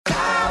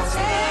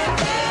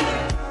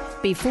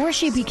Before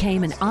she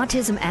became an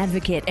autism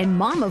advocate and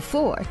mom of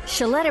 4,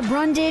 Shaletta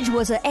Brundage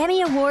was an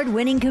Emmy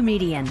Award-winning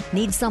comedian.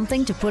 Need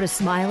something to put a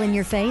smile in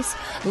your face?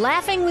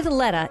 Laughing with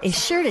Letta is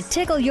sure to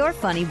tickle your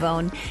funny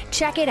bone.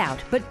 Check it out,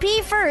 but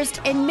pee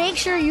first and make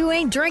sure you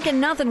ain't drinking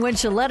nothing when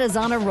Shaletta's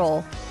on a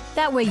roll.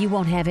 That way you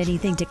won't have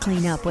anything to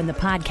clean up when the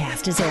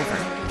podcast is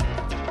over.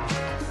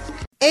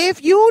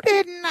 If you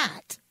did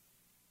not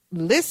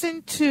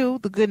listen to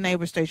the Good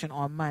Neighbor Station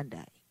on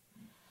Monday,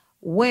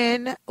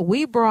 when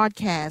we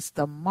broadcast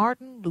the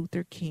Martin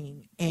Luther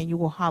King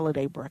annual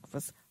holiday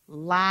breakfast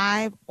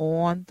live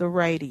on the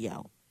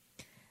radio,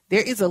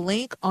 there is a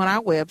link on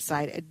our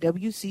website at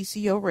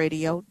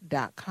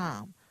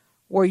wccoradio.com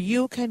where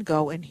you can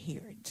go and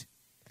hear it.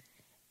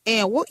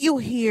 And what you'll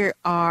hear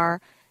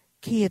are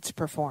kids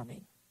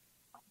performing,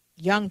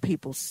 young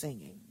people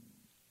singing,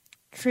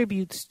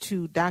 tributes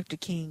to Dr.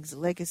 King's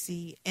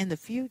legacy and the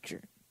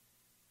future,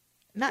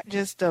 not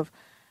just of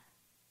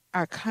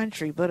our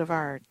country, but of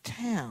our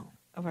town,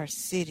 of our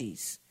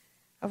cities,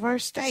 of our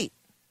state.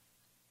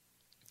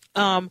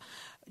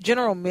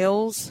 General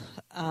Mills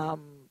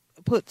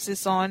puts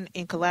this on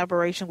in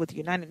collaboration with the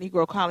United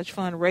Negro College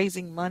Fund,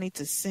 raising money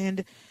to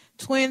send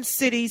Twin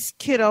Cities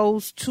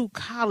kiddos to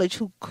college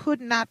who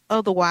could not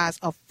otherwise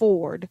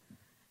afford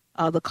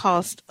the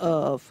cost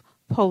of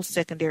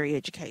post-secondary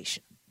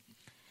education.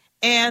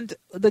 And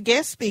the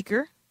guest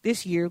speaker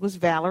this year was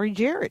Valerie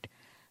Jarrett,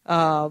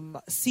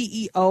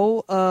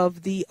 CEO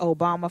of the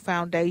Obama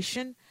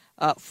Foundation,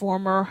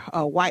 former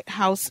White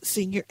House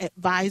senior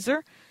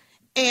advisor,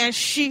 and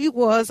she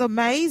was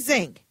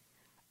amazing.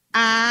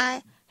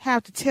 I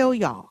have to tell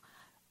y'all,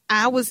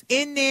 I was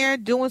in there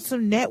doing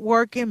some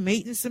networking,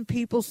 meeting some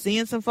people,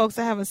 seeing some folks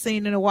I haven't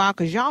seen in a while,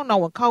 because y'all know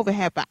when COVID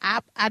happened,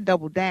 I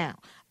doubled down.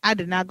 I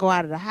did not go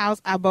out of the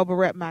house. I bubble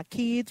wrapped my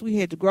kids. We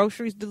had the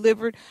groceries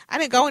delivered. I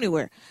didn't go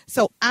anywhere.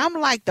 So I'm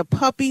like the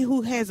puppy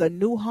who has a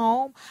new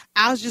home.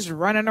 I was just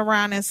running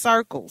around in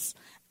circles,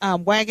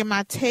 wagging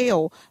my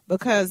tail,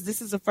 because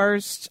this is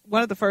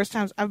one of the first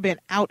times I've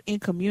been out in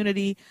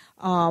community,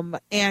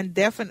 and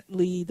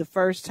definitely the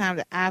first time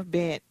that I've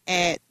been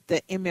at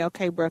the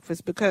MLK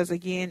breakfast, because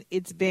again,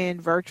 it's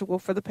been virtual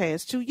for the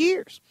past 2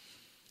 years.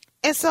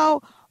 And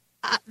so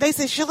they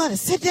said, Shaletta,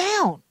 sit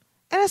down.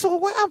 And I said,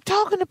 well, I'm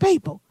talking to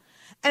people.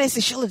 And they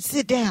said, Shaletta,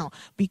 sit down,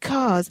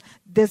 because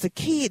there's a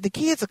kid. The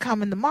kids are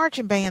coming. The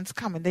marching band's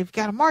coming. They've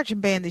got a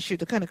marching band this year.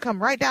 They're going to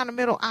come right down the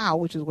middle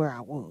aisle, which is where I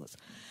was.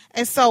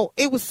 And so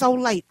it was so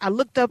late. I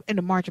looked up and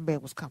the marching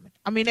band was coming.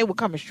 I mean, they were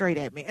coming straight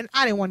at me. And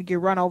I didn't want to get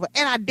run over.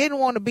 And I didn't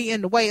want to be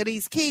in the way of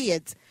these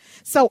kids.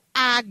 So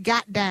I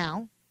got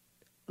down,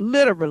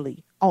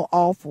 literally on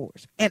all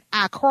fours, and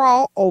I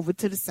crawled over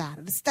to the side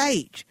of the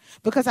stage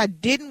because I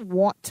didn't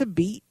want to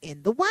be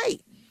in the way.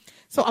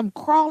 So I'm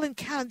crawling,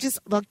 kind of just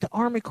like the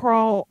army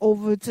crawl,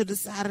 over to the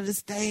side of the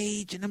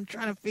stage, and I'm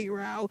trying to figure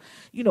out,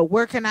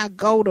 where can I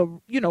go to,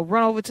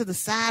 run over to the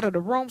side of the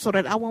room so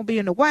that I won't be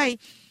in the way.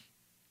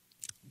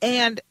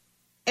 And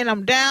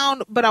I'm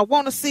down, but I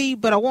want to see,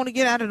 but I want to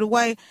get out of the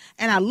way.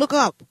 And I look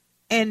up,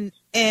 and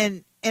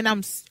I'm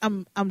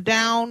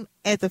down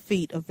at the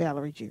feet of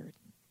Valerie Jarrett.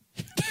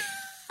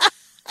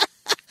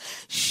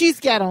 She's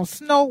got on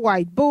snow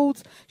white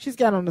boots. She's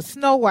got on a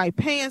snow white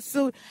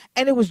pantsuit.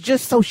 And it was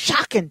just so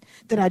shocking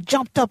that I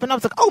jumped up and I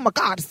was like, oh my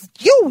God, it's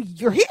you.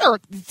 You're here.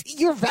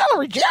 You're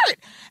Valerie Jarrett.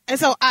 And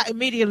so I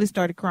immediately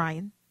started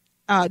crying.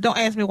 Don't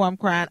ask me why I'm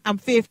crying. I'm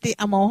 50.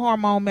 I'm on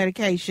hormone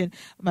medication.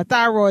 My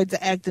thyroids are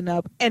acting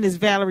up. And it's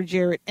Valerie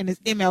Jarrett and it's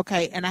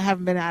MLK. And I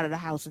haven't been out of the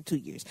house in 2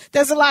 years.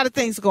 There's a lot of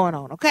things going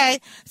on. Okay.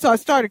 So I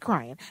started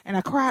crying and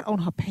I cried on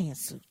her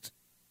pantsuit.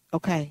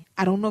 Okay,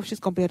 I don't know if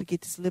she's going to be able to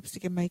get this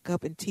lipstick and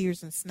makeup and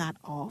tears and snot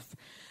off.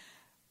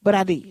 But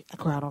I did. I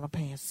cried on a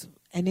pantsuit.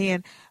 And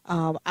then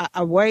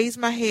I raised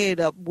my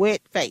head up,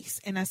 wet face.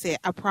 And I said,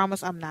 I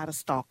promise I'm not a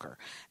stalker.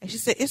 And she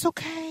said, it's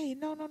okay.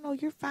 No,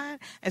 you're fine.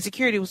 And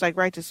security was like,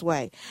 right this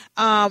way.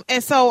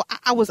 And so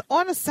I was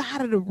on the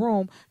side of the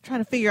room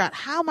trying to figure out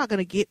how am I going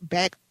to get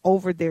back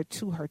over there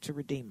to her to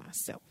redeem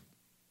myself.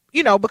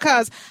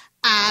 Because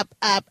I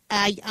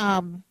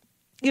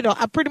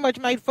pretty much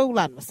made a fool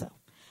out of myself.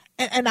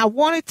 And I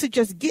wanted to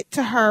just get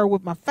to her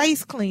with my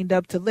face cleaned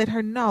up to let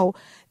her know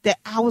that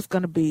I was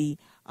going to be,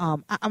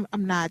 I'm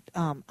not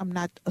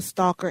a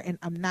stalker and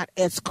I'm not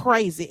as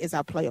crazy as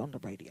I play on the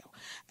radio.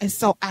 And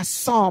so I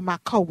saw my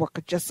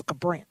coworker, Jessica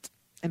Brandt,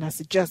 and I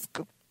said,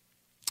 Jessica,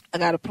 I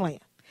got a plan.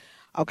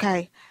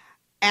 Okay.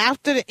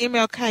 After the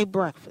MLK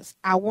breakfast,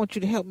 I want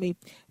you to help me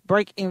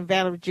break in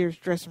Valerie Jarrett's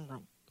dressing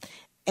room.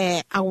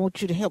 And I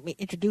want you to help me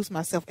introduce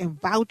myself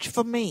and vouch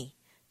for me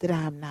that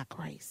I am not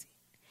crazy.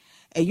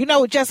 And you know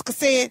what Jessica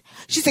said?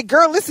 She said,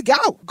 girl, let's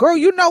go. Girl,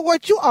 you know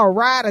what? You are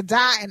ride or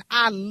die. And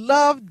I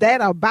love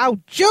that about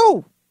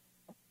you.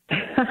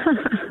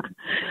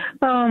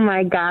 Oh,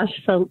 my gosh.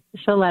 So,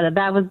 Shaletta,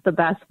 that was the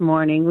best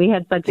morning. We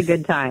had such a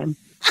good time.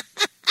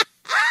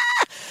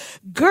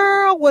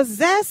 Girl, was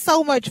that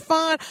so much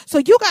fun? So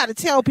you got to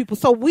tell people.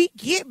 So we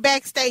get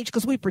backstage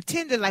because we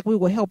pretended like we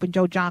were helping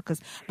Joe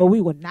Jonkers, but we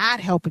were not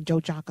helping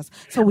Joe Jonkers.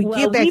 So we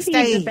get backstage.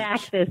 We need to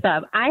back this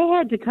up. I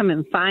had to come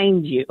and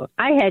find you.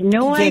 I had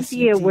no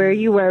idea where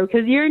you were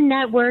because you're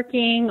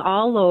networking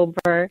all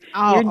over.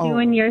 You're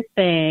doing your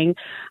thing.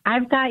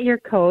 I've got your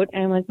coat,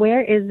 and I'm like,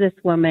 where is this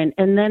woman?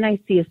 And then I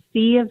see a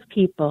sea of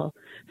people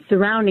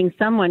surrounding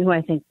someone who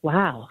I think,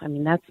 wow, I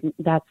mean,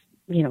 that's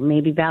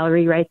maybe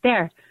Valerie right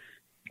there.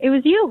 It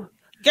was you.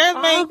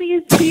 All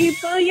these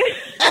people.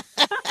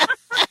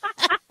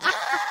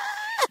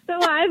 So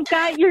I've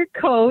got your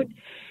coat,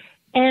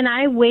 and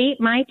I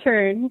wait my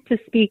turn to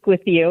speak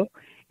with you.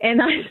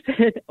 And I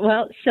said,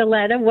 "Well,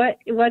 Shaletta,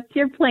 what's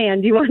your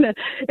plan? Do you want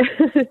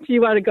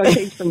to go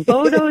take some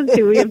photos?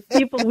 Do we have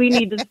people we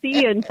need to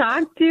see and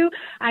talk to?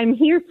 I'm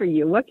here for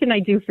you. What can I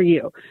do for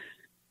you?"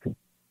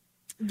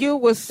 You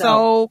were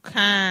so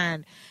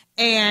kind.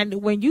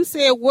 And when you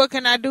said, what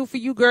can I do for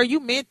you, girl, you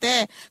meant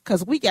that,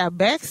 because we got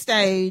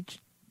backstage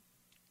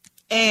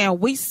and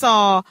we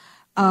saw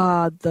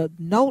the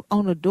note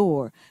on the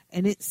door,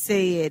 and it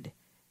said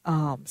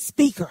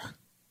speaker.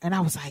 And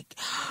I was like,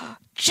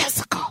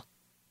 Jessica,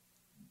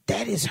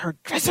 that is her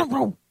dressing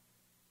room.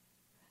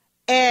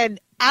 And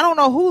I don't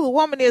know who the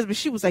woman is, but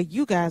she was like,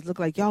 you guys look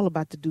like y'all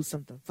about to do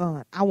something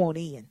fun. I want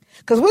in.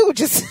 Because we were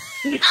just...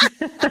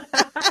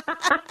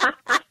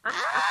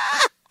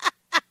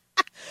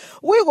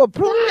 We were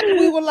plotting.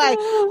 We were like,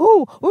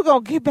 "Ooh, we're gonna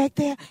get back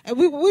there," and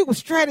we were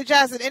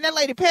strategizing. And that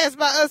lady passed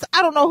by us.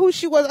 I don't know who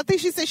she was. I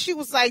think she said she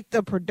was like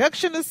the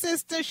production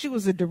assistant. She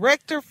was a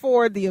director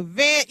for the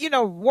event.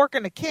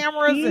 Working the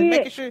cameras and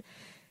making sure.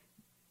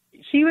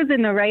 She was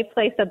in the right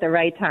place at the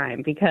right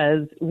time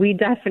because we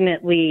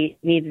definitely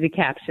needed to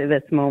capture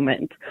this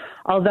moment.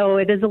 Although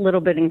it is a little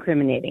bit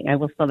incriminating, I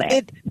will say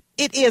that.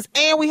 It is.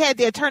 And we had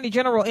the attorney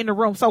general in the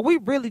room. So we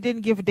really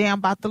didn't give a damn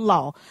about the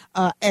law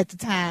at the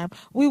time.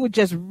 We were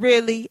just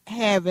really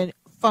having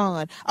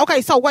fun.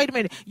 Okay, so wait a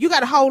minute. You got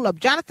to hold up.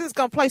 Jonathan's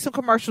going to play some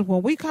commercials.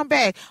 When we come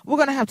back, we're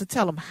going to have to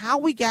tell them how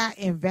we got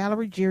in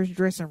Valerie Jarrett's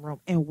dressing room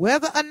and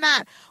whether or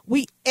not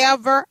we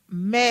ever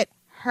met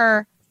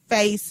her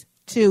face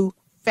to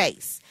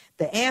face.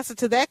 The answer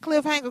to that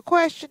cliffhanger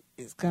question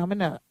is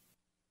coming up.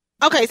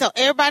 Okay, so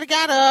everybody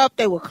got up.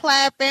 They were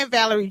clapping.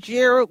 Valerie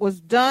Jarrett was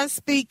done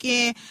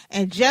speaking,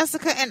 and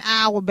Jessica and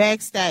I were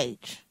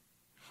backstage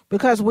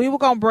because we were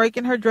going to break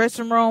in her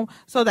dressing room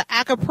so that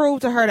I could prove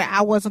to her that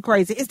I wasn't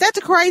crazy. Is that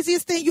the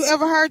craziest thing you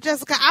ever heard,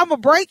 Jessica? I'm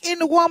going to break in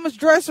the woman's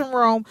dressing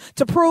room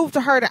to prove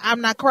to her that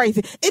I'm not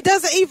crazy. It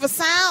doesn't even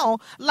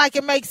sound like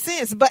it makes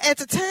sense, but at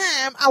the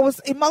time, I was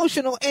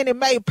emotional, and it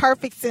made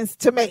perfect sense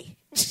to me.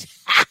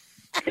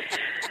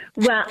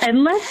 Well,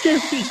 and let's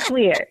just be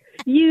clear.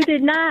 You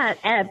did not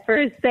at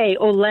first say,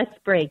 let's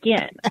break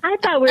in. I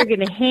thought we were going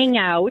to hang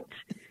out,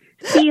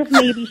 see if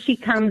maybe she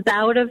comes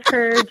out of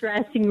her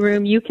dressing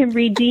room. You can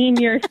redeem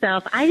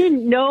yourself. I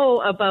didn't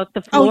know about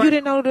the floor. You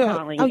didn't know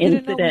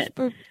incident.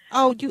 Yeah.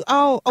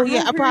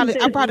 I probably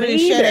didn't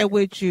share that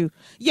with you.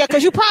 Yeah,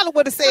 because you probably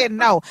would have said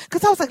no.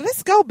 Because I was like,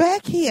 let's go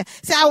back here.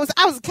 See, I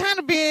was kind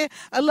of being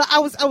I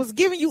was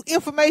giving you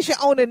information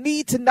on a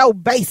need to know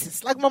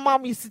basis, like my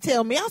mom used to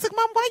tell me. I was like,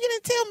 Mom, why you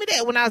didn't tell me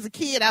that when I was a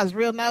kid? I was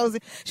real nosy.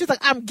 She was like,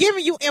 I'm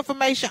giving you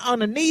information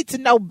on a need to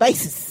know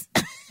basis.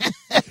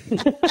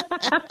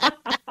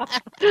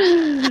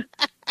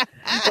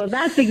 Well,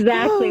 that's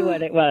exactly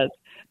what it was.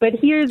 But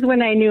here's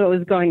when I knew it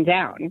was going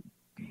down.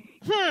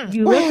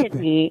 You look at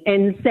me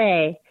and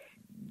say,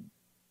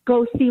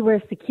 go see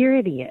where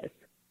security is.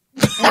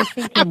 I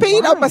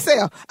peed on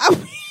myself. I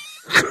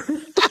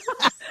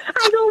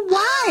go,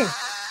 why?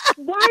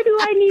 Why do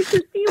I need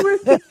to see where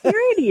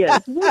security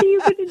is? What are you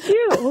going to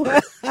do?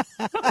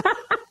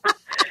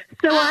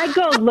 So I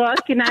go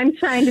look, and I'm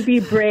trying to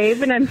be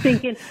brave, and I'm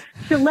thinking,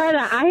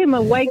 Shaletta, I am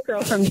a white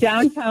girl from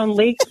downtown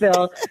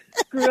Lakeville,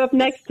 grew up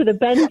next to the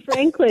Ben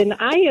Franklin.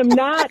 I am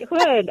not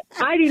hood.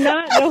 I do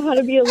not know how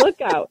to be a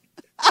lookout.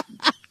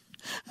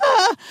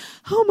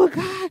 Oh my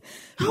God.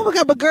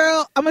 But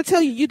girl, I'm going to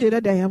tell you, you did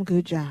a damn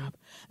good job.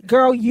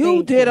 Girl,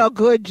 you did a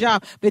good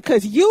job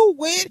because you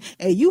went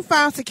and you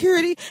found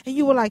security and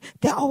you were like,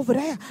 they're over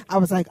there. I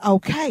was like,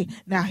 okay,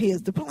 now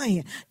here's the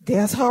plan.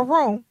 There's her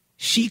room.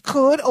 She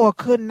could or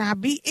could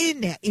not be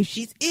in there. If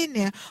she's in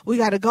there, we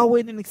got to go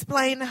in and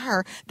explain to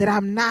her that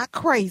I'm not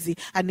crazy.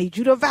 I need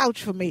you to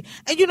vouch for me.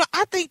 And,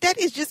 I think that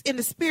is just in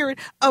the spirit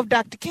of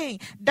Dr. King.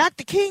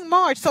 Dr. King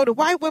marched so the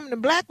white women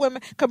and black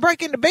women could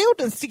break into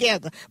buildings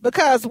together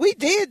because we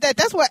did that.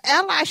 That's what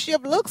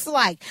allyship looks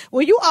like.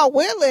 When you are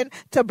willing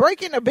to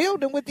break in a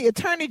building with the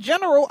Attorney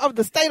General of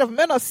the state of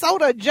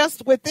Minnesota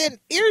just within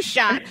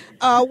earshot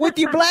with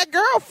your black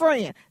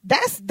girlfriend.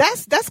 That's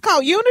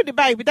called unity,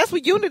 baby. That's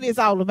what unity is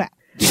all about.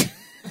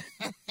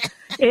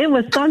 It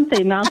was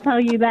something, I'll tell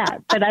you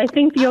that. But I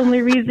think the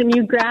only reason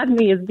you grabbed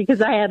me is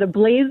because I had a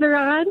blazer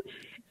on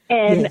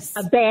and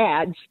a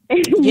badge.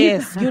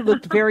 Yes, you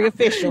looked very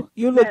official.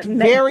 You looked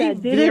very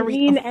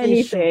mean official.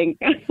 Anything.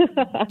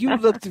 You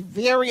looked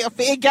very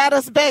official. It got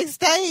us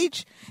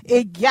backstage.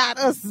 It got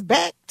us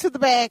back to the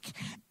back.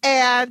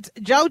 And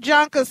Joe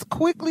Jonkers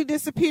quickly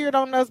disappeared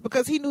on us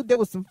because he knew there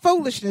was some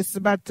foolishness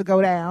about to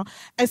go down.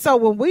 And so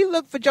when we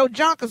looked for Joe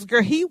Jonkers,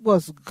 girl, he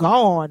was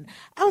gone.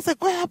 I was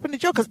like, what happened to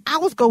Joe? Because I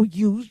was going to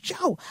use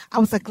Joe. I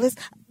was like,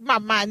 listen,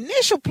 my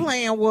initial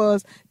plan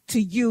was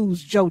to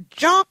use Joe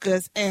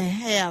Jonkers and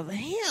have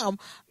him,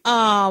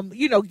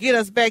 get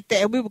us back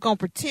there. And we were going to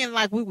pretend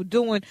like we were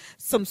doing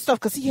some stuff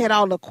because he had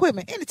all the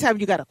equipment. Anytime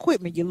you got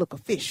equipment, you look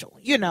official,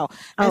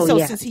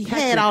 And since he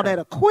had all that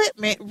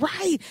equipment,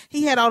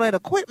 he had all that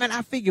equipment,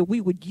 I figured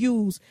we would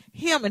use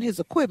him and his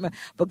equipment.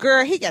 But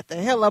girl, he got the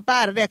hell up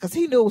out of there because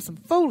he knew it was some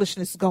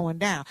foolishness going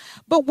down.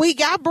 But we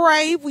got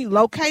brave. We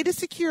located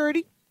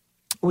security.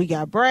 We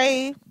got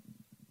brave.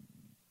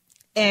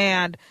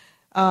 And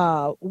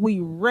we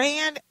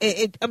ran.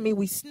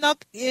 We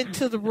snuck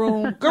into the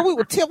room. Girl, we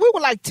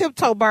were like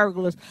tiptoe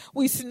burglars.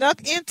 We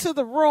snuck into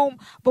the room,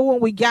 but when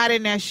we got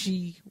in there,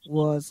 she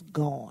was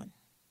gone.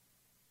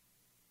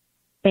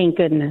 Thank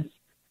goodness.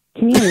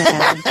 Can you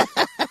imagine?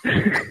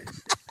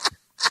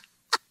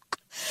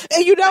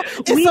 And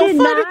it's we so did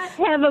funny. Not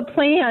have a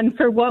plan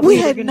for what we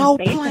had were no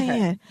say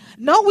plan.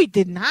 No, we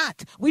did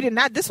not. We did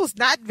not. This was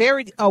not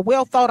very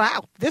well thought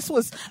out. This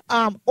was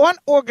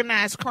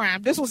unorganized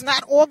crime. This was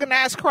not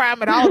organized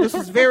crime at all. This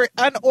was very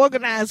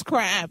unorganized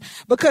crime.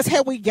 Because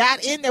had we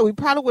got in there, we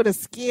probably would have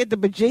scared the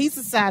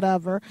bejesus out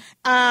of her.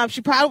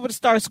 She probably would have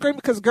started screaming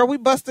because, girl, we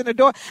busted in the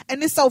door.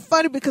 And it's so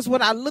funny because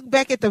when I look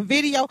back at the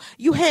video,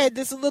 you had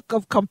this look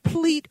of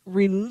complete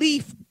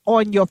relief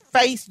on your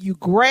face. You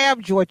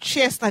grabbed your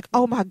chest like,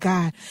 oh my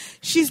God,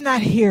 she's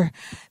not here.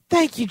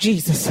 Thank you,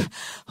 Jesus.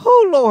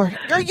 Oh Lord,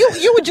 girl,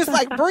 you were just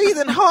like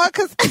breathing hard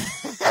because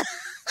I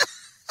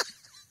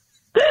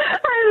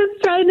was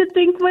trying to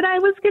think what I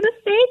was going to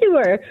say to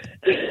her.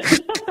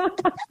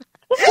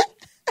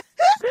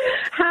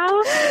 How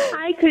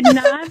I could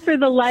not for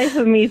the life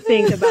of me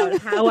think about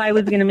how I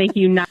was going to make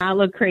you not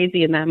look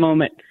crazy in that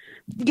moment.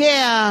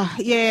 Yeah.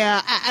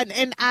 I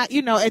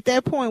at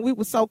that point we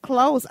were so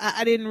close.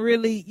 I didn't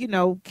really,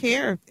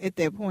 care at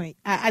that point.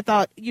 I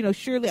thought,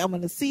 surely I'm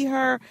going to see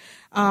her.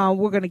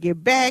 We're going to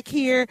get back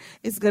here.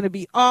 It's going to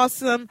be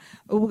awesome.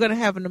 We're going to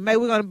have we're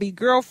going to be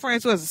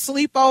girlfriends. It was a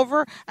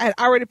sleepover. I had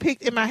already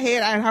picked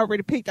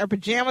our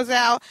pajamas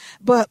out.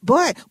 But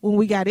when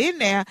we got in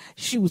there,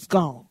 she was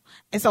gone.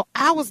 And so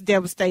I was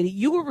devastated.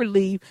 You were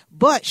relieved,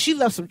 but she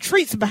left some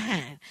treats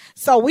behind.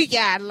 So we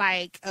got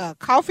like a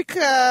coffee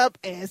cup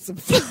and some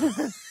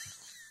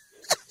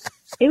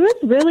It was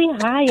really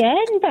high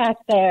end back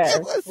there.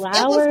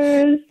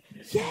 Flowers.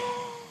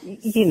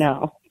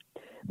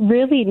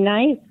 Really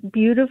nice,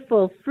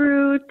 beautiful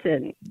fruit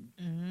and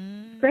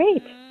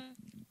great.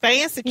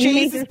 Fancy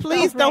cheeses.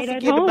 Please don't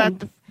forget about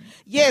the...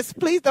 Yes,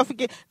 please don't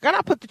forget. Girl,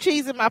 I put the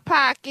cheese in my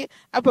pocket.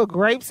 I put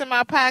grapes in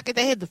my pocket.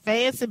 They had the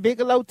fancy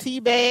Bigelow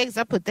tea bags.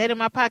 I put that in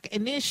my pocket.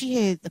 And then she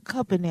had the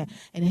cup in there,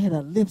 and it had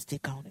a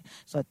lipstick on it.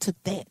 So I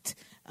took that.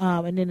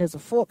 And then there's a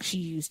fork she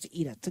used to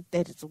eat. I took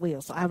that as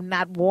well. So I've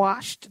not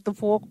washed the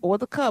fork or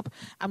the cup.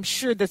 I'm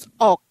sure there's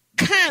all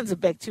kinds of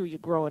bacteria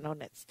growing on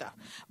that stuff.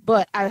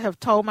 But I have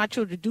told my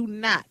children, do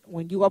not,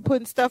 when you are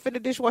putting stuff in the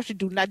dishwasher,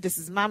 do not. This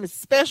is Mommy's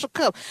special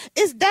cup.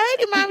 It's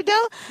dirty, Mommy.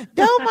 Don't,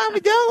 Mommy,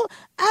 don't.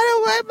 I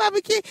don't want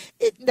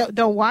Mommy.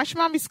 Don't wash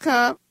Mommy's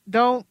cup.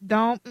 Don't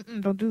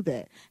do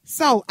that.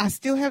 So I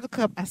still have the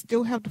cup. I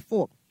still have the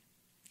fork.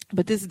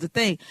 But this is the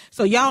thing.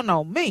 So y'all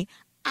know me.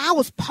 I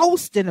was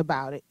posting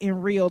about it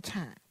in real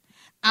time.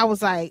 I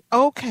was like,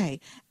 okay,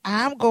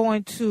 I'm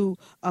going to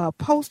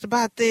post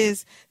about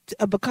this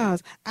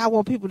because I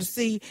want people to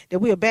see that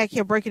we are back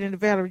here breaking into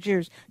Valerie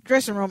Jerry's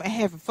dressing room and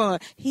having fun.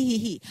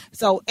 He.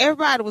 So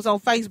everybody was on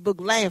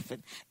Facebook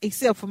laughing,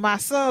 except for my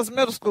son's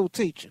middle school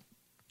teacher.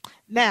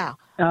 Now,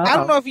 I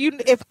don't know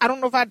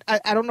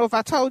if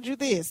I told you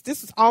this.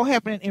 This is all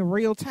happening in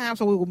real time,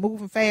 so we were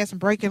moving fast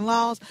and breaking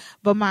laws.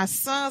 But my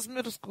son's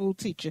middle school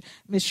teacher,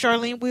 Miss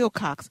Charlene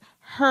Wilcox,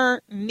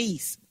 her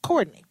niece,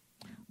 Courtney,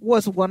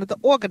 was one of the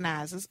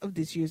organizers of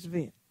this year's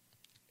event.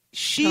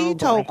 She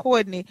told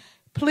Courtney,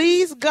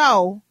 please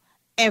go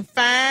and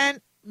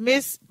find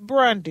Miss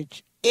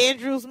Brundage,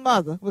 Andrew's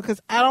mother, because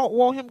I don't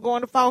want him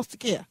going to foster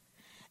care,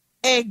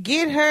 and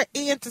get her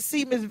in to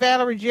see Miss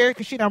Valerie Jerry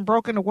because she done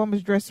broken the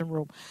woman's dressing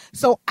room.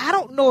 So I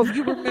don't know if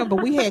you remember,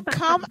 we had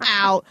come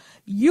out,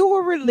 you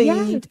were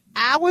relieved,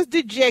 I was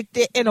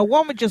dejected, and a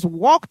woman just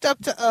walked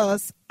up to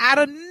us out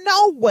of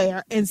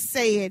nowhere and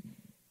said,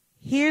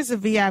 here's a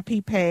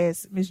VIP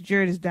pass, Miss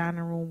Jerry's dining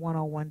room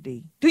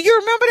 101D. Do you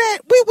remember that?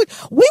 We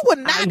were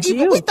not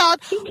even. We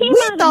thought she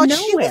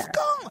was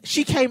gone.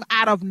 She came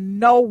out of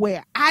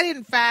nowhere. I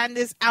didn't find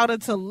this out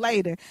until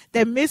later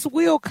that Miss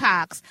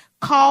Wilcox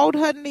called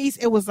her niece.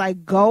 It was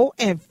like, go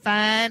and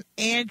find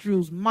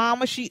Andrew's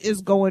mama. She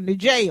is going to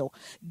jail.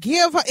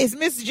 Give her, is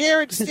Miss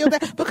Jarrett still there?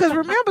 Because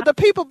remember, the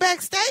people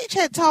backstage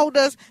had told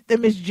us that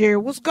Miss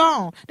Jarrett was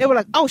gone. They were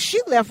like, oh, she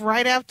left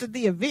right after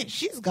the event.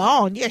 She's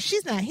gone. Yeah,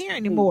 she's not here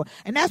anymore.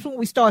 And that's when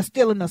we started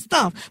stealing her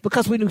stuff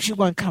because we knew she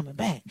wasn't coming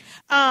back.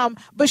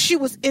 But she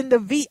was in the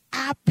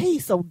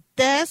VIP. So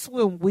that's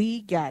when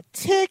we got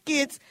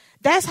tickets.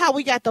 That's how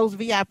we got those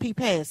VIP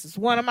passes.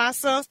 One of my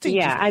son's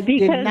teachers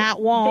did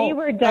not want they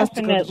were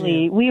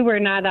definitely, we were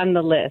not on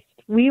the list.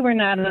 We were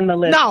not on the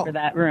list for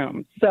that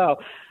room. So,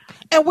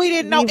 and we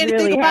didn't know anything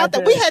really about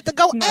that. We had to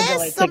go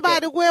ask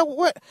somebody where.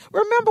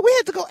 Remember, we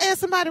had to go ask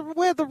somebody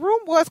where the room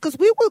was because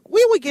we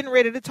were getting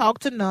ready to talk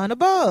to None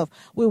Above.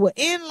 We were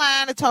in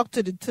line to talk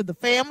to the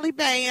family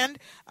band,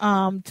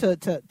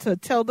 to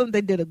tell them they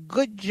did a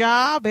good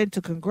job and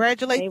to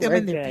congratulate them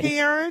and their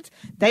parents.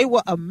 They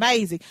were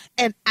amazing.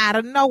 And out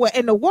of nowhere,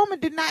 and the woman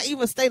did not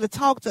even stay to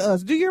talk to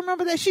us. Do you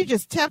remember that? She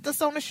just tapped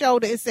us on the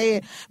shoulder and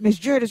said, "Miss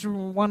Jarrett is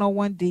room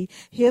 101D.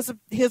 Here's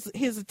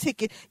a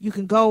ticket. You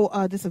can go.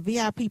 This a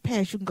VIP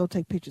pass. You can go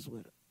take pictures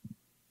with her."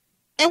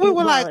 And we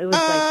were like, it was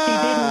like she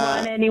didn't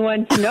want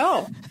anyone to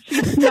know.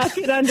 She snuck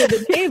it under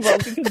the table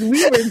because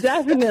we were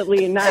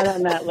definitely not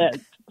on that list.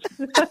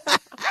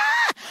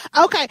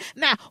 Okay,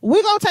 now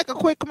we're going to take a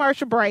quick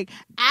commercial break.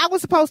 I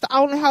was supposed to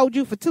only hold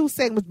you for 2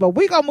 segments, but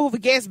we're going to move a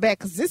guest back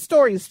because this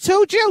story is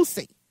too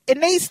juicy. It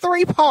needs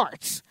 3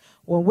 parts.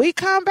 When we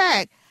come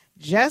back,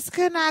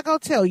 Jessica and I going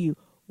to tell you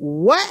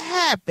what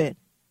happened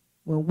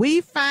when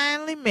we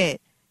finally met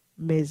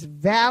Miss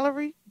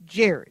Valerie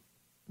Jarrett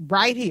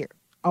right here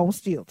on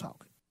Still Talking.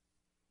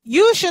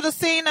 You should have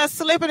seen us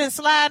slipping and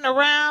sliding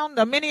around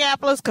the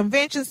Minneapolis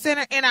Convention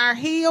Center in our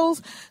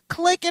heels,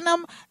 clicking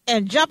them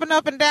and jumping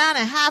up and down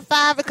and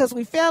high-fiving because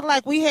we felt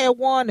like we had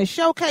won the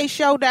Showcase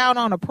Showdown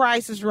on The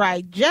Price is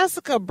Right.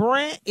 Jessica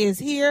Brent is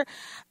here,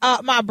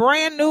 my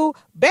brand new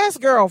best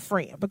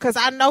girlfriend, because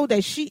I know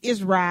that she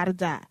is ride or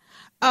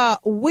die.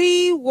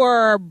 We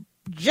were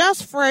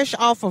just fresh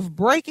off of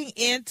breaking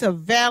into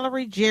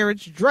Valerie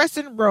Jarrett's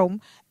dressing room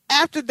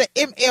after the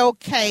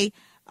MLK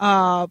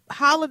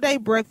holiday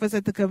breakfast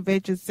at the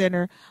convention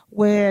center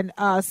when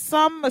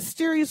some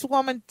mysterious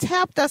woman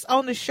tapped us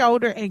on the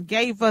shoulder and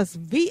gave us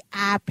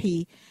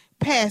VIP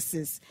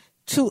passes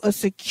to a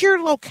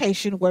secure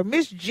location where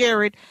Miss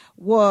Jarrett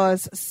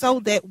was so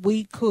that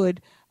we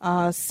could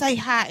say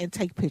hi and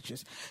take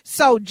pictures.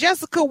 So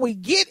Jessica, we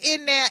get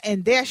in there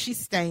and there she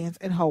stands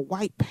in her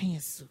white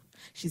pantsuit.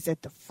 She's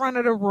at the front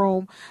of the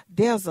room.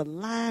 There's a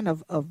line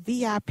of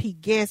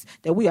VIP guests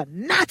that we are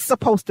not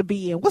supposed to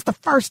be in. What's the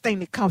first thing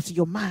that comes to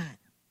your mind?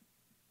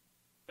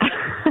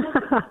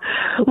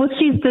 Well,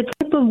 she's the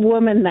type of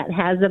woman that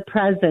has a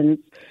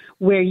presence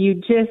where you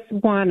just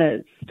want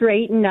to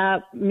straighten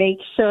up, make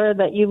sure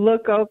that you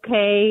look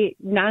okay,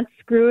 not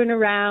screwing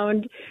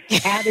around,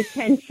 add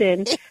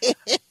attention.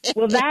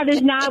 Well, that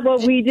is not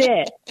what we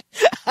did.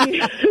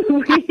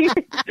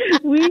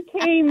 We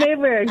came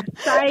in, we were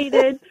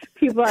excited.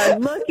 People are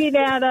looking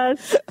at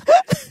us.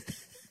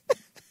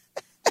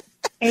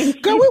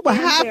 And girl, we were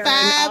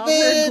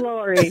high-fiving.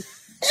 Glory.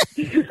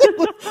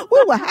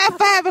 we were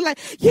high-fiving like,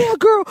 yeah,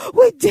 girl,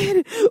 we did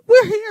it.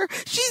 We're here.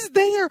 She's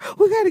there.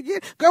 We got to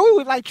get, girl, we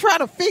were like trying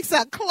to fix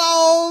our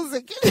clothes.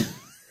 And get...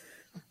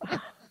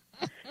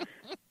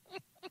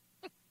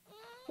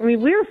 I mean,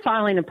 we were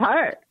falling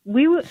apart.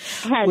 We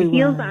had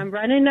heels on,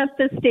 running up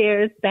the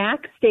stairs,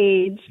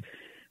 backstage,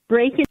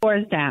 breaking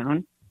doors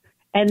down,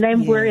 and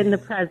then we're in the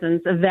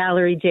presence of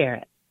Valerie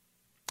Jarrett.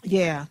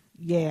 Yeah.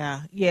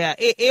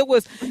 It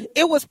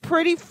was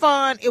pretty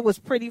fun. It was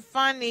pretty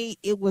funny.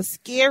 It was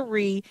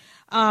scary.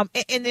 And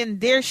then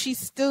there she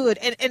stood.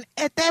 And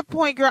at that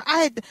point, girl,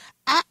 I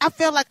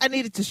felt like I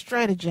needed to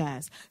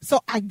strategize.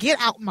 So I get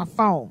out my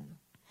phone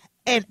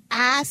and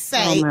I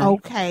say,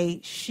 okay,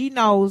 she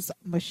knows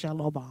Michelle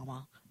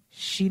Obama.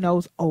 She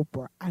knows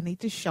Oprah. I need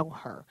to show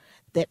her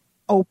that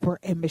Oprah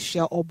and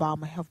Michelle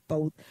Obama have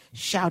both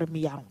shouted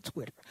me out on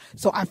Twitter.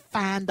 So I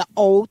find the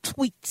old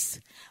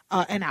tweets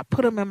and I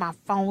put them in my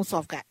phone so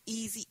I've got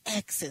easy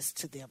access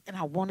to them. And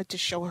I wanted to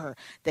show her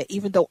that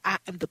even though I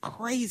am the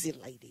crazy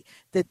lady,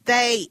 that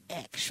they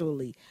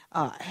actually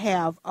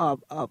have,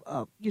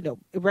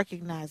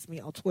 recognized me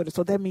on Twitter.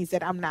 So that means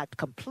that I'm not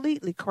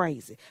completely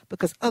crazy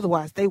because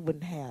otherwise they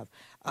wouldn't have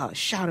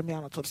shouted me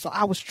out on Twitter. So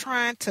I was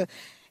trying to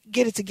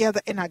get it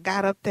together, and I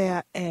got up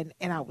there and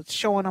I was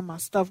showing them my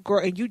stuff, girl,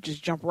 and you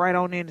just jump right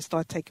on in and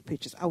start taking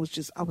pictures. I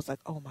was like,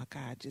 oh my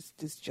God,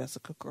 this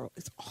Jessica girl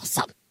is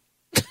awesome.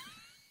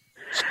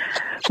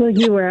 Well,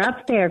 you were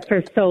up there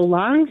for so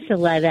long,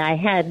 Shaletta. I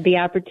had the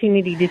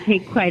opportunity to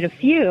take quite a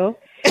few.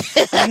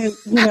 And,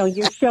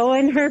 you're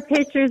showing her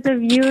pictures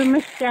of you and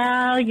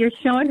Michelle. You're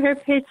showing her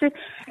pictures.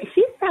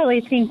 She's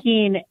probably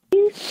thinking, are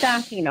you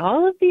stalking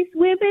all of these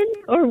women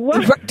or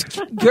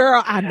what?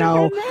 Girl, I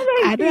know. And then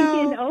I'm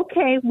thinking,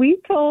 okay, we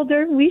told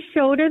her, we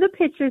showed her the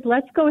pictures.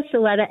 Let's go,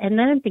 Shaletta. And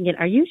then I'm thinking,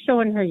 are you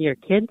showing her your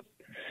kids?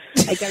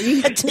 Like, are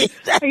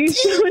you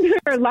showing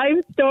her life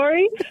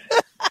story?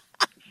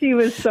 She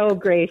was so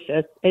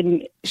gracious,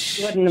 and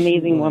what an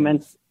amazing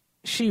woman.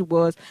 She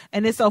was.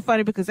 And it's so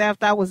funny because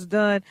after I was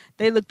done,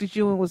 they looked at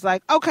you and was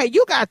like, okay,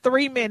 you got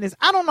 3 minutes.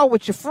 I don't know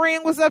what your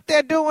friend was up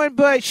there doing,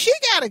 but she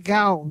got to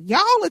go.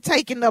 Y'all are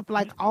taking up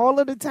like all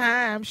of the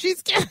time.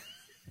 She's got...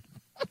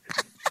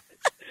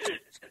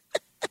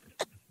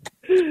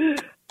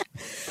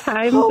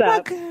 Time's oh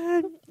up. My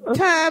God.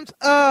 Time's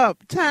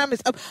up. Time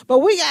is up. But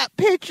we got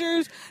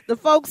pictures. The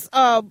folks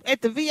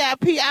at the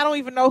VIP, I don't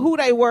even know who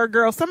they were,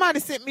 girl. Somebody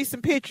sent me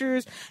some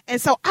pictures. And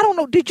so I don't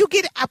know. Did you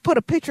get it? I put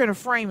a picture in a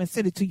frame and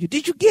sent it to you.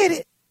 Did you get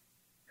it?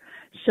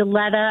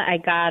 Shaletta, I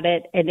got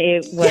it. And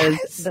it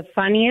was the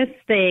funniest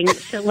thing.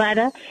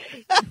 Shaletta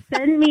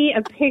sent me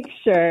a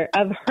picture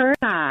of her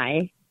and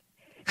I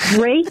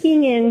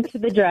breaking into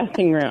the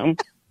dressing room.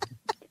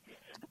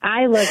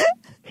 I looked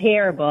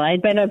terrible.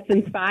 I'd been up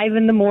since 5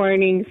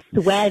 a.m,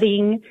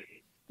 sweating,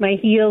 my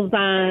heels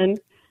on.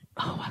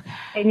 Oh my God!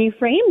 And you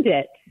framed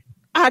it.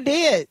 I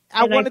did.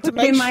 I wanted to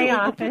make in sure. My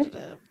office.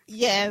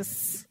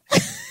 Yes.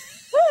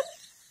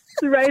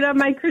 Right on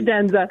my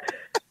credenza.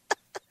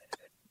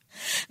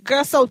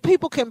 Girl, so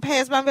people can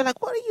pass by and be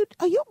like, "What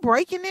are you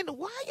breaking in?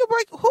 Why are you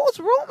breaking? Whose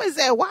room is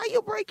that? Why are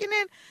you breaking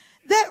in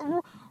that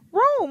room?"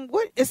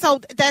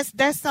 So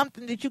that's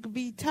something that you could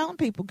be telling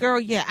people, girl.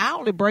 Yeah, I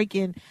only break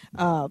in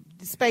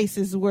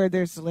spaces where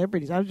there's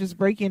celebrities. I'm just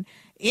breaking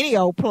any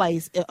old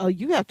place.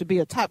 You have to be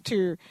a top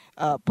tier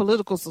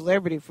political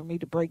celebrity for me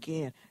to break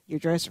in your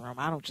dressing room.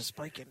 I don't just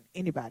break in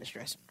anybody's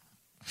dressing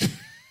room.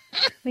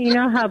 You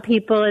know how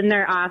people in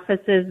their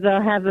offices,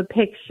 they'll have a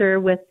picture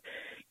with,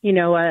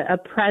 a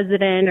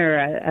president or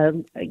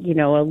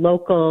a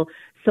local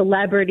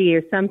celebrity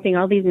or something,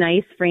 all these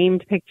nice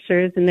framed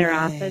pictures in their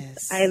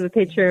office. I have a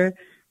picture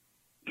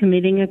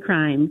committing a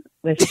crime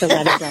with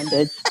Shaletta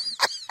Brundage.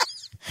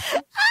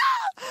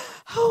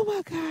 Oh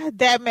my God,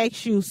 that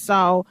makes you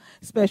so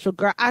special,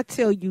 girl. I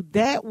tell you,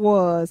 that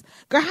was,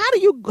 girl. How do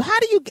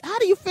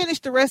you finish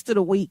the rest of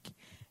the week?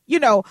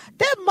 That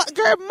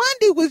girl,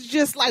 Monday was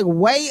just like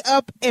way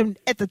up and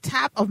at the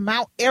top of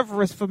Mount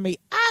Everest for me.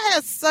 I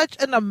had such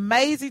an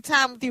amazing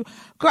time with you.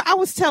 Girl, I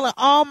was telling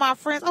all my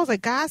friends, I was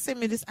like, God sent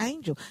me this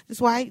angel,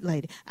 this white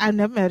lady. I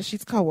never met her.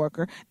 She's a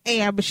coworker.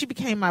 But she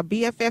became my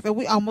BFF and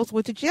we almost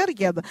went to jail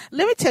together.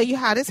 Let me tell you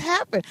how this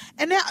happened.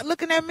 And they're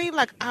looking at me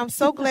like, I'm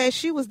so glad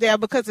she was there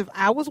because if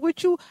I was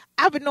with you,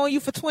 I've been knowing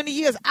you for 20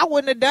 years. I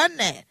wouldn't have done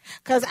that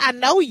because I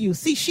know you.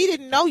 See, she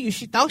didn't know you.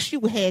 She thought she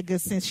had good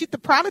sense. She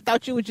probably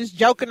thought you were just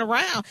joking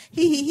around.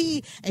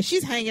 He, and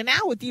she's hanging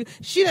out with you.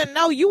 She didn't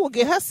know you will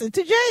get her sent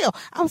to jail.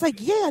 I was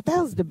like, yeah,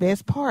 that was the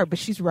best part, but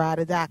she's ride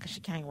or die because she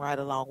can't ride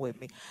along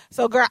with me.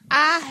 So, girl,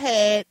 I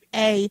had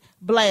a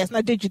blast. Now,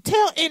 did you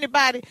tell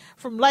anybody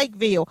from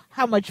Lakeville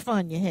how much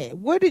fun you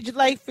had? What did your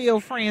Lakeville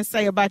friends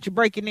say about you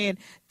breaking in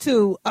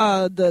to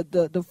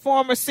the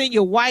former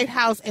senior White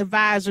House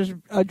advisor's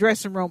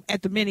dressing room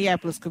at the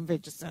Minneapolis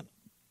Convention Center?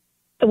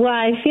 Well,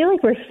 I feel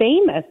like we're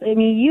famous. I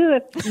mean,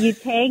 you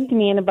tagged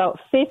me in about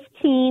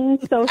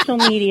 15 social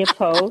media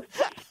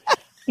posts,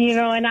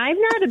 and I'm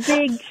not a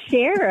big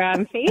sharer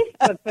on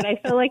Facebook, but I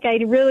felt like I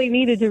really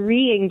needed to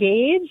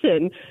re-engage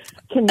and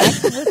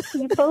connect with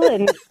people.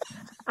 And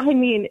I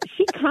mean,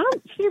 she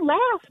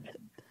laughed.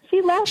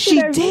 She laughed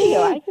at our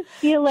video. I just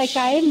feel like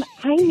I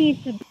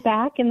need to be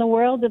back in the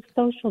world of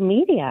social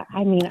media.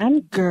 I mean,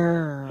 I'm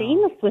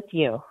famous with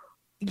you.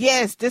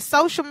 Yes, this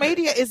social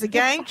media is a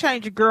game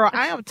changer, girl.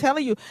 I am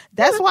telling you.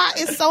 That's why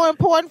it's so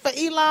important for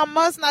Elon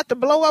Musk not to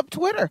blow up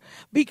Twitter,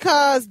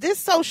 because this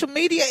social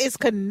media is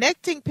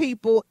connecting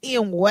people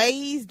in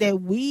ways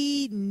that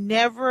we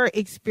never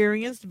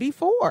experienced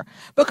before.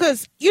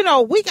 Because,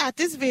 we got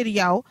this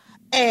video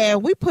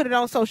and we put it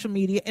on social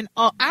media and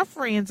all our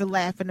friends are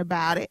laughing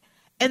about it.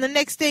 And the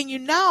next thing you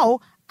know,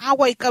 I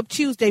wake up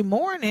Tuesday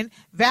morning,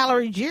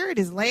 Valerie Jarrett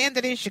is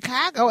landed in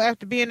Chicago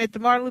after being at the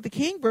Martin Luther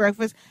King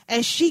breakfast,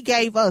 and she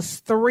gave us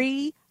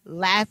 3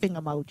 laughing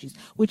emojis,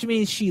 which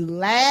means she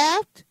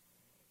laughed,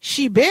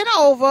 she bent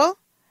over,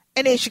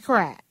 and then she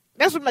cried.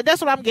 That's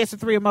what I'm guessing,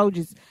 3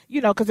 emojis,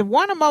 because if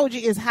one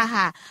emoji is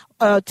ha-ha,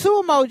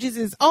 2 emojis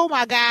is, oh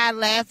my God,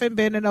 laughing,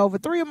 bending over.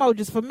 3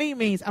 emojis for me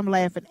means I'm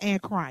laughing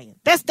and crying.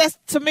 That's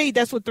to me,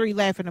 that's what 3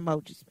 laughing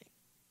emojis mean.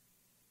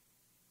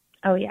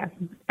 Oh yeah,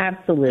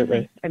 absolutely.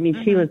 Mm-hmm. I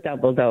mean, she was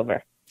doubled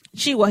over.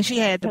 She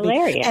had to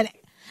hilarious. Be.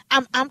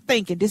 And I'm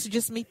thinking, this is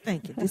just me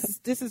thinking.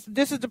 This is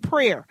the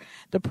prayer.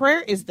 The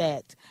prayer is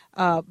that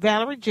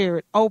Valerie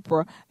Jarrett,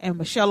 Oprah, and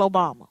Michelle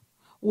Obama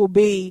will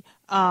be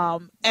at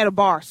a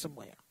bar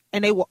somewhere,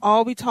 and they will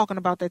all be talking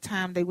about that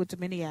time they went to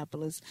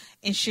Minneapolis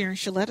and sharing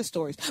Shaletta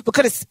stories,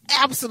 because it's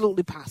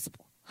absolutely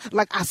possible.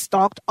 Like, I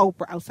stalked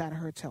Oprah outside of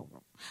her hotel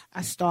room.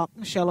 I stalked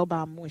Michelle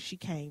Obama when she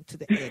came to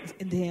the X,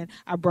 and then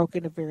I broke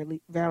into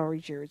Valerie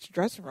Jarrett's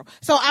dressing room.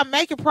 So I'm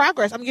making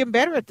progress. I'm getting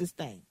better at this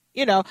thing,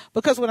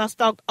 because when I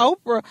stalked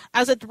Oprah,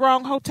 I was at the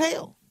wrong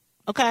hotel,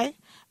 okay?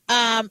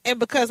 And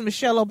because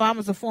Michelle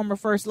Obama's a former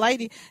first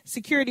lady,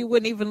 security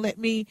wouldn't even let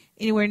me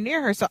anywhere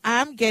near her. So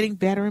I'm getting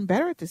better and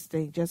better at this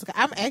thing, Jessica.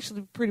 I'm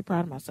actually pretty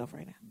proud of myself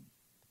right now.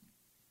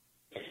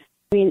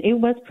 I mean, it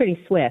was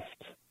pretty swift.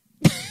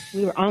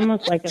 We were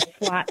almost like a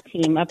SWAT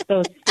team up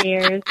those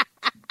stairs,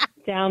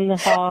 down the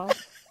hall.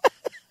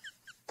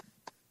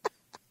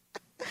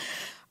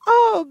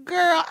 Oh,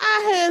 girl,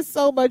 I had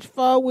so much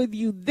fun with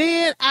you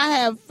then. I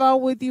have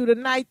fun with you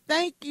tonight.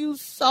 Thank you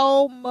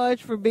so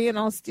much for being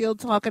on Still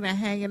Talking and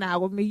hanging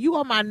out with me. You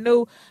are my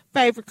new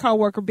favorite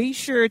coworker. Be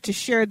sure to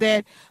share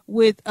that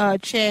with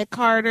Chad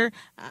Hartman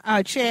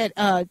and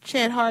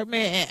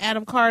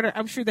Adam Carter.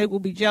 I'm sure they will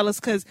be jealous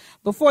because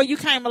before you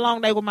came along,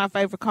 they were my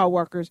favorite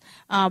coworkers.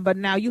 But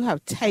now you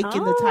have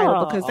taken the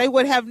title because they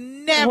would have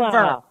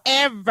never,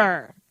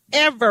 ever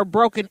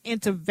broken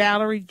into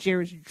Valerie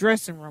Jarrett's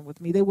dressing room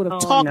with me. They would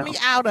have talked me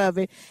out of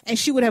it, and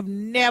she would have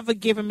never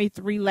given me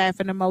 3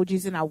 laughing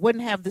emojis, and I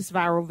wouldn't have this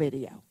viral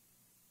video.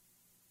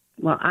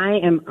 Well, I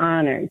am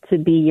honored to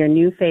be your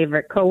new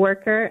favorite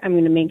coworker. I'm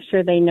going to make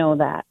sure they know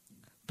that.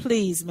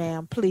 Please,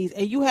 ma'am, please.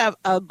 And you have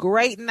a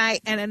great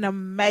night and an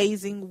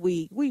amazing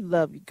week. We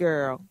love you,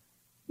 girl.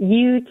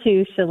 You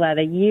too,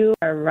 Shaletta. You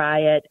are a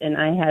riot, and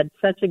I had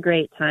such a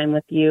great time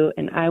with you,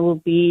 and I will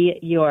be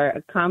your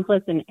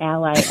accomplice and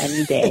ally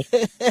any day.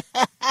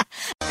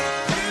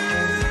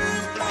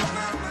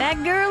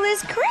 That girl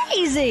is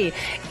crazy,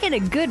 in a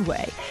good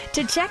way.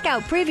 To check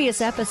out previous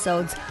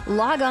episodes,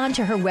 log on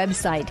to her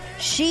website,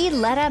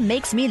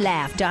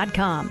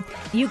 SheLettaMakesMeLaugh.com.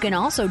 You can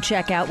also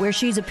check out where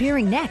she's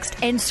appearing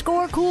next and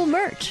score cool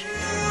merch.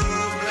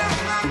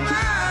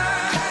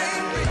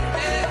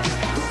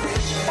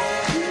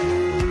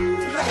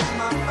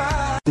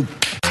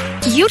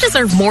 You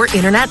deserve more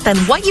internet than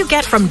what you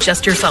get from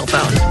just your cell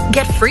phone.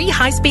 Get free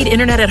high-speed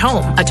internet at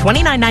home, a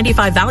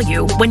 $29.95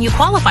 value when you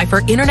qualify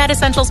for Internet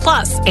Essentials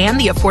Plus and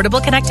the Affordable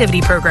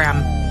Connectivity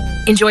Program.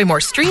 Enjoy more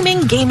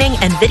streaming, gaming,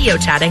 and video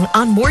chatting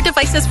on more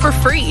devices for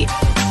free.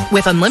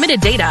 With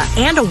unlimited data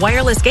and a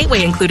wireless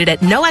gateway included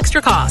at no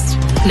extra cost.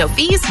 No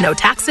fees, no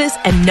taxes,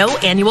 and no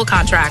annual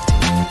contract.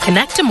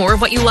 Connect to more of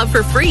what you love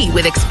for free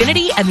with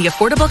Xfinity and the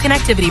Affordable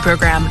Connectivity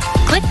Program.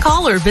 Click,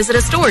 call, or visit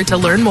a store to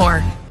learn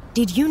more.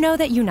 Did you know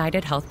that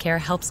United Healthcare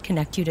helps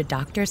connect you to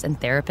doctors and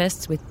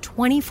therapists with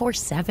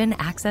 24/7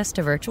 access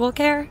to virtual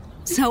care?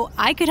 So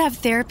I could have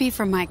therapy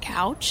from my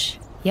couch?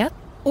 Yep.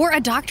 Or a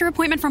doctor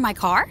appointment from my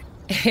car?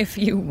 If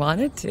you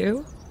wanted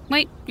to.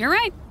 Wait, you're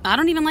right. I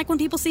don't even like when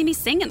people see me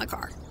sing in the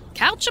car.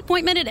 Couch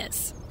appointment it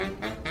is.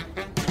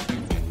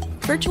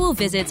 Virtual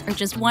visits are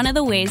just one of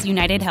the ways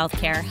United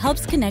Healthcare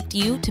helps connect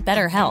you to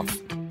better health.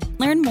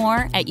 Learn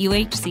more at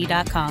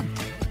uhc.com.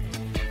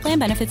 Plan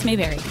benefits may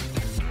vary.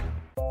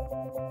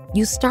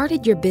 You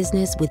started your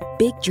business with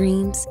big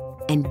dreams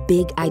and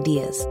big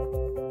ideas.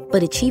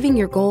 But achieving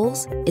your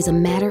goals is a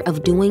matter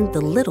of doing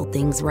the little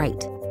things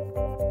right.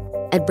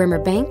 At Bremer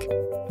Bank,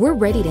 we're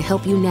ready to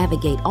help you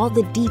navigate all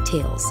the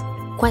details,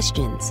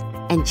 questions,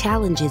 and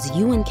challenges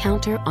you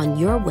encounter on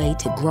your way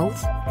to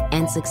growth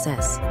and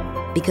success.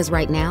 Because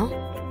right now,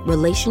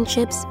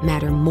 relationships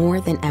matter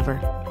more than ever.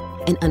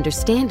 And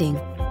understanding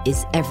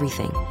is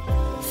everything.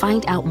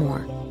 Find out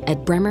more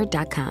at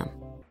bremer.com.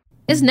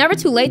 It's never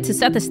too late to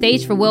set the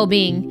stage for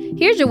well-being.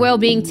 Here's your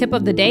well-being tip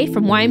of the day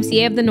from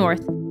YMCA of the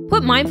North.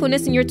 Put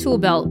mindfulness in your tool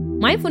belt.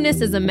 Mindfulness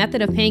is a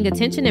method of paying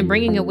attention and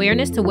bringing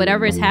awareness to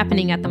whatever is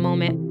happening at the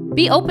moment.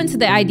 Be open to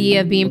the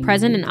idea of being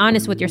present and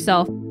honest with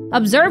yourself.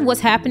 Observe what's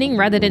happening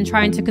rather than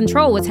trying to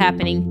control what's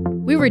happening.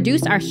 We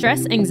reduce our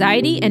stress,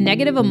 anxiety, and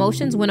negative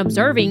emotions when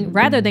observing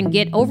rather than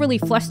get overly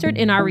flustered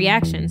in our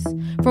reactions.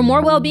 For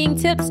more well-being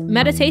tips,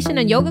 meditation,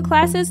 and yoga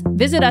classes,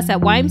 visit us at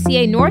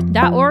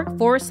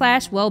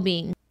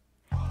ymcanorth.org/wellbeing.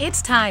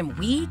 It's time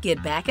we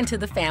get back into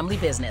the family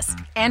business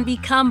and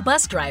become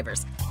bus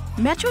drivers.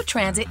 Metro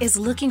Transit is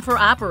looking for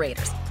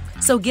operators.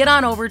 So get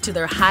on over to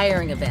their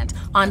hiring event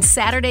on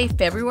Saturday,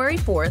 February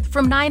 4th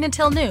from 9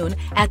 until noon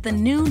at the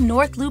new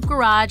North Loop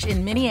Garage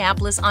in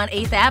Minneapolis on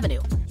 8th Avenue.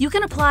 You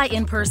can apply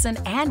in person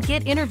and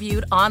get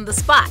interviewed on the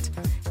spot.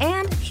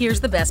 And here's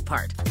the best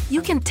part.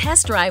 You can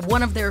test drive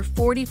one of their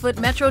 40-foot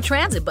Metro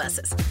Transit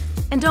buses.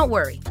 And don't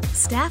worry,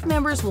 staff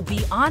members will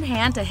be on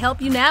hand to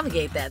help you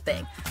navigate that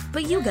thing.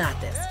 But you got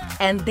this.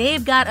 And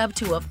they've got up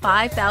to a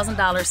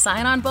 $5,000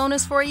 sign-on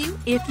bonus for you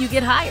if you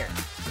get hired.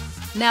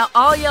 Now,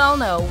 all y'all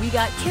know we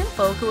got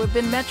kinfolk who have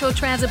been Metro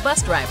Transit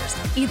bus drivers.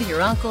 Either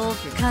your uncle,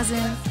 your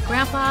cousin,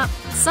 grandpa,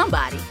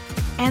 somebody.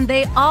 And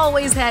they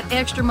always had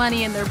extra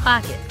money in their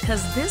pocket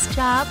because this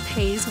job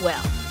pays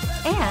well.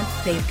 And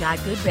they've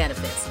got good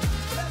benefits.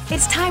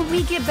 It's time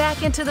we get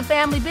back into the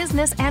family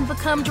business and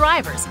become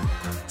drivers.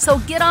 So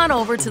get on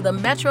over to the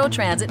Metro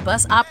Transit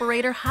Bus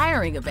Operator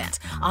Hiring Event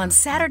on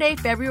Saturday,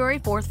 February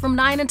 4th from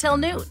 9 until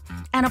noon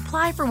and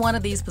apply for one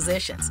of these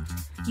positions.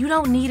 You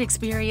don't need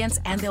experience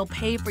and they'll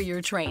pay for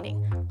your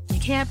training. You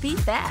can't beat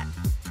that.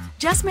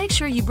 Just make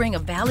sure you bring a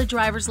valid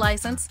driver's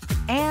license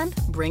and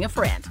bring a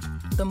friend.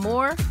 The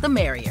more, the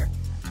merrier.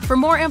 For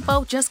more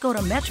info, just go to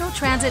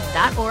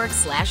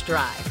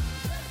metrotransit.org/drive.